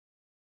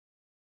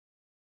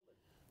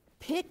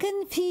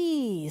Pickin'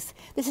 Peas.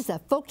 This is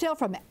a folktale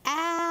from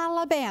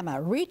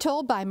Alabama,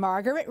 retold by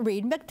Margaret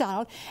Reed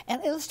MacDonald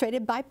and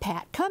illustrated by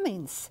Pat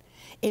Cummings.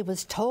 It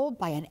was told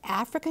by an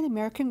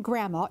African-American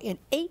grandma in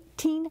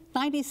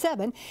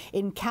 1897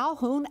 in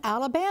Calhoun,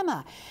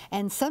 Alabama,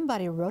 and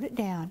somebody wrote it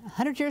down.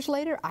 100 years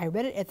later, I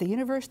read it at the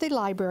University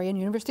Library in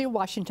University of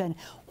Washington.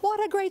 What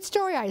a great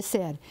story, I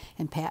said,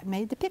 and Pat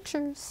made the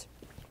pictures.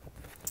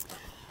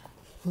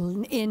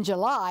 In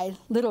July,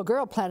 little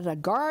girl planted a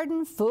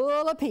garden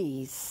full of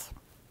peas.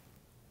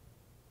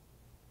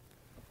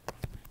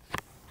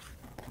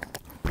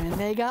 When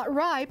they got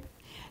ripe,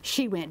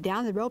 she went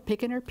down the road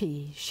picking her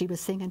peas. She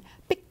was singing,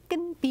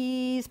 "Pickin'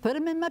 peas, put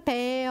 'em in my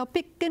pail,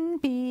 pickin'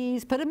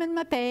 peas, put 'em in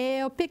my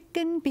pail,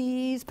 pickin'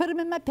 peas, put 'em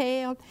in my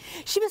pail."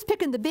 She was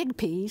picking the big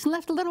peas and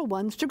left the little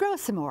ones to grow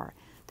some more.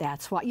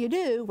 That's what you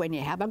do when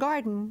you have a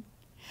garden.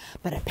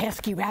 But a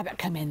pesky rabbit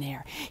come in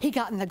there. He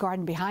got in the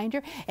garden behind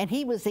her, and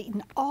he was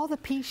eating all the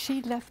peas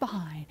she'd left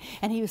behind.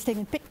 And he was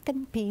singing,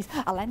 "Pickin' peas,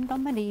 I land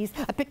on my knees,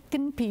 a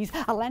pickin' peas,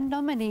 I land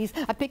on my knees,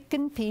 a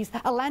pickin' peas,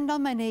 I land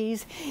on my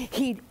knees."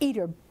 He'd eat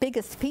her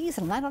biggest peas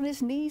and land on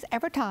his knees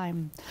every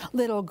time.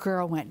 Little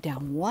girl went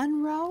down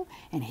one row,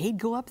 and he'd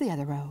go up the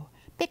other row.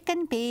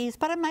 "Pickin' peas,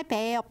 put in my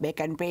pail,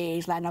 pickin'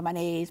 peas, land on my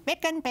knees,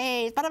 pickin'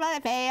 peas, put in my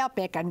pail,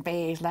 pickin'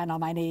 peas, land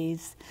on my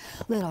knees."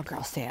 Little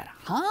girl said,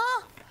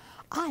 "Huh?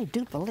 I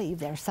do believe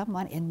there's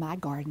someone in my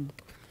garden.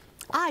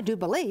 I do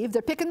believe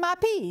they're picking my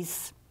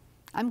peas.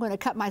 I'm going to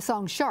cut my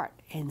song short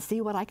and see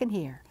what I can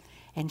hear."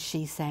 And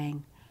she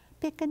sang,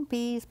 "Pickin'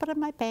 peas, put in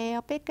my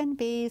pail, pickin'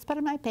 peas, put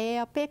in my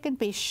pail, pickin'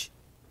 peas." Shh.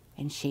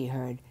 And she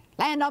heard,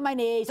 "Land on my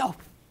knees." Oh,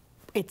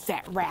 it's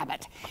that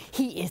rabbit.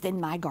 He is in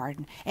my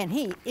garden, and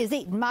he is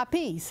eating my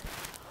peas.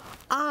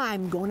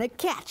 I'm going to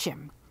catch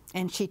him.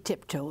 And she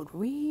tiptoed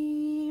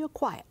real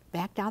quiet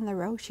back down the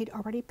row she'd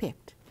already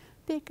picked.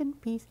 "Pickin'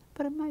 peas,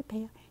 put in my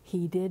pail."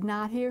 He did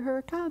not hear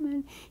her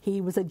coming.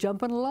 He was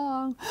a-jumping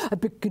along. "A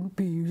pickin'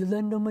 peas,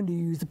 land on my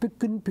knees, a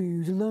pickin'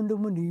 peas, land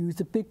on my knees,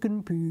 a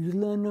pickin' peas,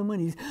 land on my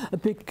knees, a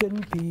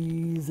pickin'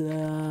 peas."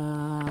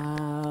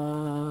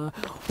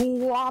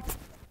 Whop!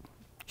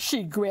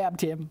 She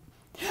grabbed him.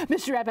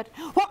 "Mr. Rabbit,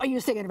 what are you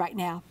singing right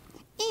now?"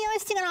 "I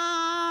was singing,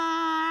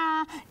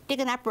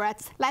 digging up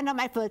roots, land on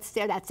my foots."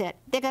 There, that's it.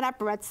 "Digging up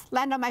roots,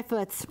 land on my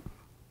foots."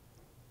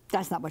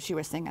 That's not what she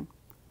was singing.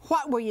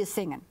 What were you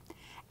singing?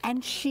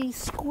 And she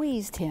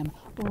squeezed him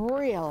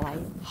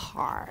really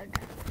hard.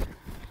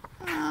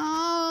 I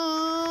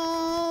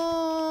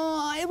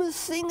was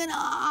singing,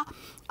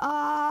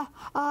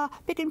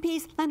 "Picking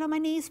peas, land on my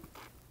knees."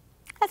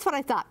 That's what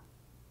I thought.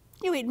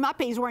 You eating my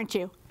peas, weren't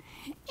you?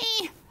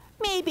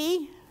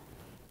 Maybe.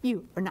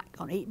 You are not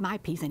going to eat my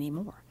peas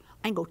anymore.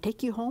 I'm going to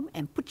take you home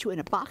and put you in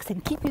a box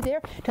and keep you there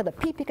till the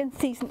pea picking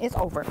season is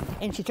over.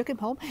 And she took him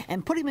home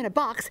and put him in a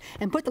box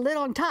and put the lid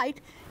on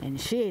tight.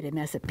 And she ate a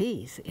mess of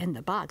peas in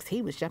the box.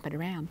 He was jumping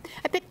around.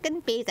 "A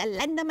pickin' peas, I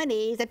land on my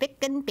knees. A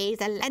pickin'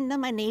 peas, I land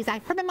on my knees. I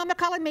heard my mama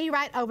calling me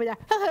right over there.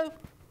 Ho-ho."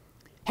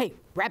 "Hey,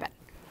 Rabbit,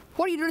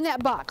 what are you doing in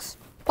that box?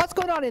 What's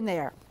going on in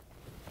there?"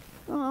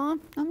 "Oh,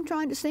 I'm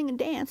trying to sing and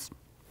dance.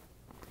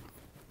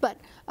 But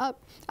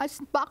this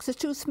box is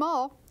too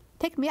small.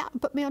 Take me out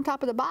and put me on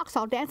top of the box.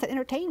 I'll dance and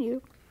entertain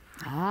you."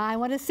 "I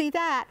want to see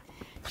that."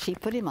 She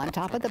put him on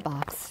top of the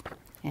box,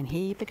 and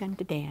he began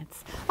to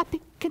dance. "A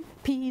pickin'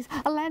 peas,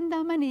 I land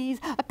on my knees.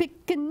 A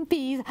pickin'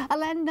 peas, I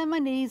land on my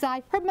knees.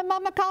 I heard my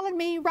mama calling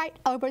me right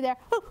over there.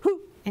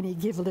 Hoo-hoo." And he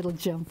gave a little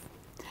jump.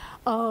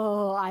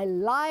 "Oh, I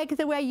like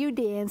the way you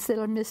dance,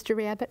 little Mr.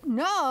 Rabbit.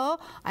 No,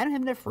 I don't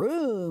have enough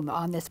room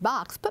on this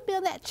box. Put me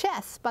on that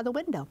chest by the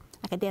window.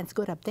 I can dance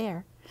good up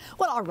there."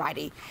 "Well, all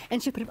righty."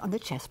 And she put him on the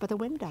chest by the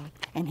window,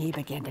 and he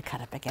began to cut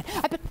up again.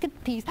 "A pickin'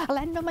 peas, I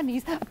land on my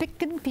knees. A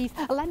pickin' peas,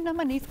 I land on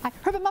my knees. I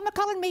heard my mama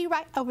calling me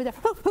right over there.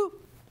 Hoo-hoo."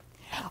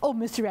 "Oh,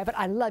 Mr. Rabbit,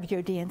 I love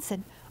your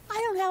dancing.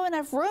 I don't have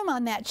enough room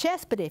on that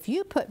chest, but if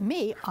you put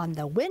me on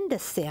the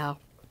windowsill,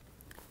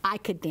 I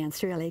could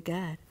dance really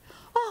good."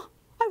 "Oh,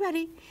 all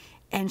righty."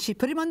 And she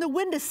put him on the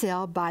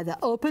windowsill by the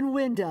open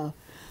window.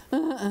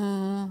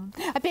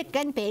 "A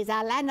pickin' peas,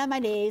 I land on my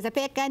knees. A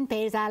pickin'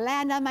 peas, I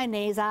land on my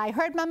knees. I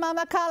heard my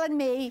mama calling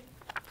me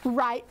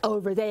right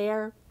over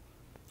there."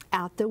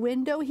 Out the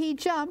window he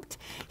jumped.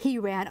 He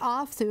ran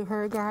off through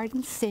her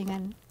garden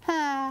singing,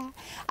 "Ha!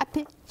 I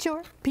picked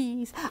your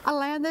peas. I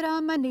landed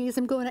on my knees.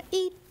 I'm gonna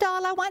eat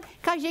all I want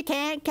 'cause you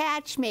can't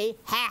catch me.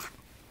 Ha!"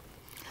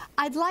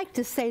 I'd like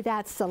to say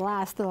that's the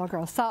last little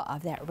girl saw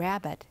of that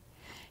rabbit.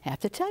 I have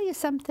to tell you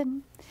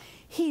something.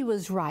 He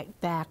was right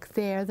back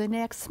there the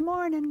next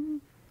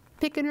morning,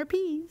 picking her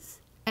peas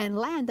and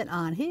landing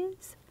on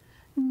his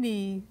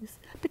knees.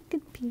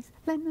 Picking peas,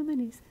 land on my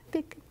knees.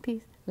 Picking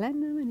peas,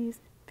 land on my knees.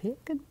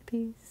 Picking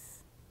peas.